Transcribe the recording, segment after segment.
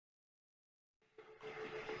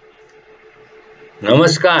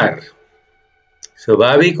नमस्कार।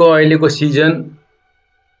 स्वाभाविक हो अहिलेको सिजन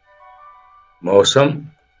मौसम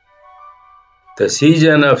the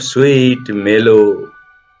season of sweet mellow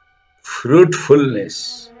fruitfulness,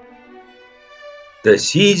 the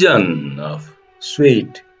season of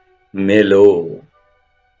sweet mellow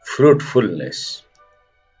fruitfulness.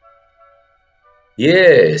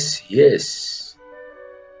 Yes,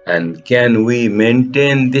 and can we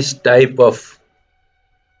maintain this type of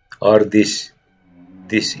or this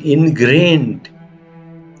ingrained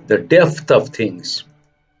the depth of things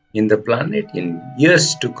in the planet in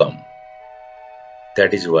years to come?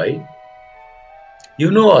 That is why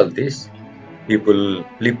you know all this. People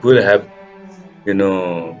have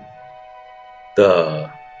the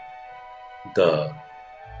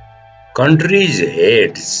country's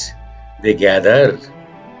heads, they gather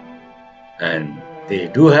and they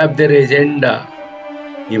do have their agenda.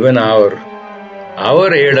 Even our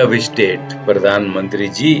head of state, Pradhan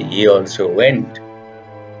Mantri ji, he also went.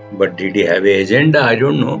 But did he have an agenda? I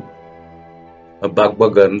don't know.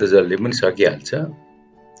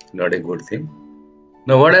 Not a good thing.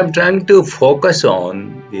 Now what I'm trying to focus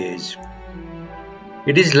on is,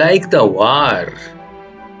 it is like the war.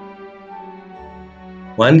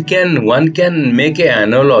 One can make an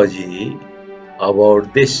analogy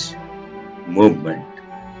about this movement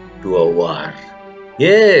to a war.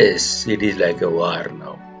 Yes, it is like a war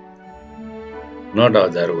now. Not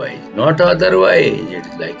otherwise, it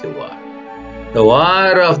is like a war. The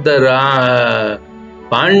war of the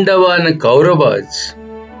Pandava and Kauravas.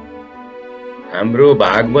 हाम्रो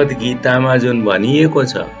भागवत गीतामा जुन भनिएको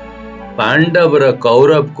छ, पाण्डव र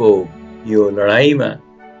कौरवको यो लडाईमा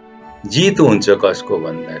जित हुन्छ कसको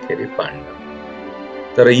भन्दाखेरि पाण्डव।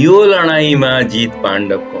 तर यो लडाईमा जित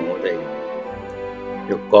पाण्डवको हुँदैन,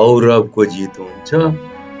 यो कौरवको जित हुन्छ।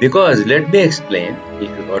 Because let me explain, if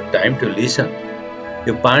you got time to listen.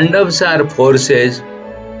 The Pandavas are forces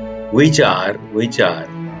which are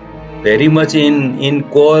very much in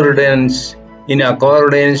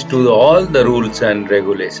accordance to all the rules and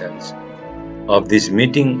regulations of this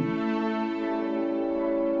meeting,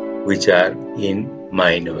 which are in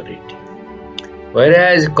minority.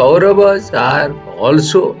 Whereas Kauravas are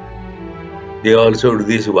also do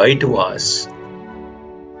this whitewash,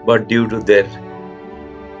 but due to their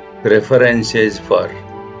preferences for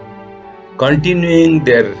continuing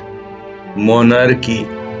their monarchy,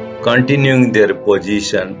 continuing their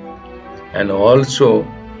position, and also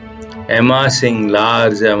amassing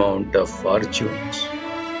large amount of fortunes,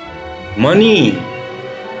 money,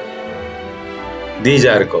 these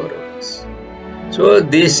are Kauravas. So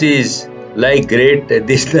this is like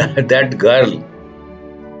that girl,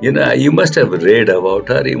 you must have read about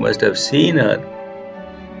her, you must have seen her.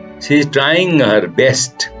 She is trying her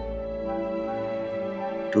best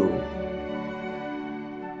to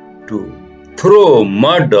throw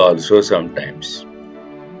mud also sometimes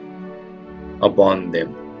upon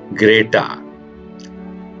them. Greta,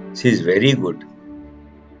 she is very good.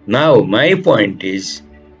 Now my point is,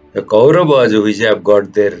 the Kauravas which have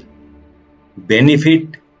got their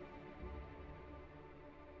benefit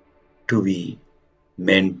to be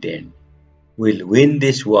maintained will win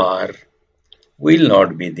this war, will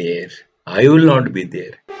not be there. I will not be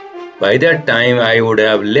there. By that time I would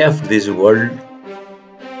have left this world,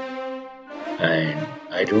 and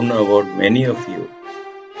I don't know about many of you.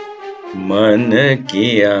 मन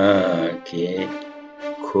की आँखें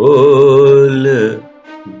खोल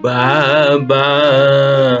बाबा,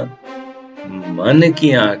 मन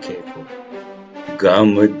की आँखें खोल,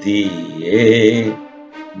 गम दिए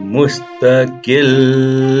मुस्तकिल.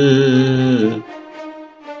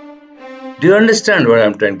 Do you understand what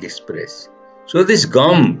I'm trying to express? So this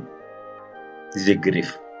gum is a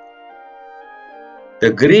grief.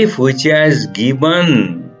 The grief which has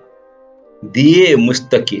given diye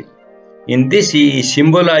mustaqil. In this he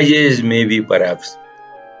symbolizes maybe perhaps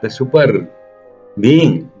the super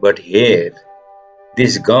being, but here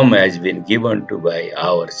this gum has been given to by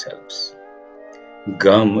ourselves.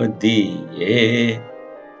 Gum diye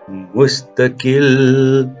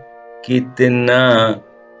mustaqil, kitna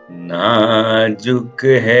नाजुक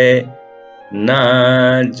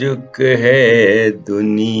है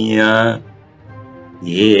दुनिया,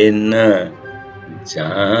 ये न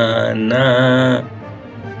जाना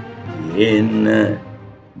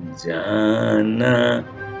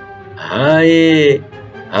हाय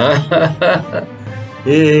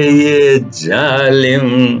ये जालिम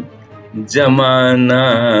जमाना.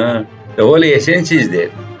 The whole essence is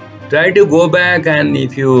there. Try to go back, and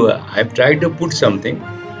if I've tried to put something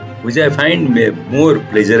which I find more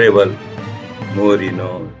pleasurable, more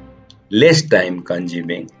less time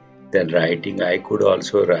consuming. Then writing, I could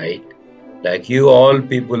also write. Like you all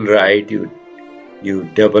people write, you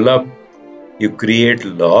develop, you create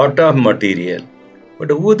lot of material. But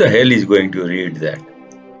who the hell is going to read that?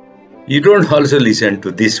 You don't also listen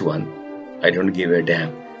to this one. I don't give a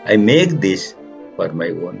damn. I make this for my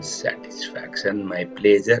own satisfaction, my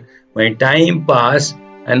pleasure, my time pass,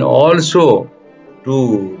 and also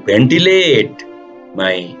to ventilate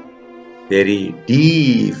my very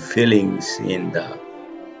deep feelings in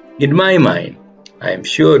my mind. I am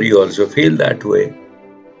sure you also feel that way.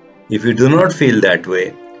 If you do not feel that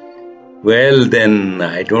way, well, then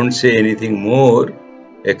I don't say anything more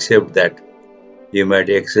except that you might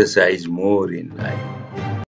exercise more in life.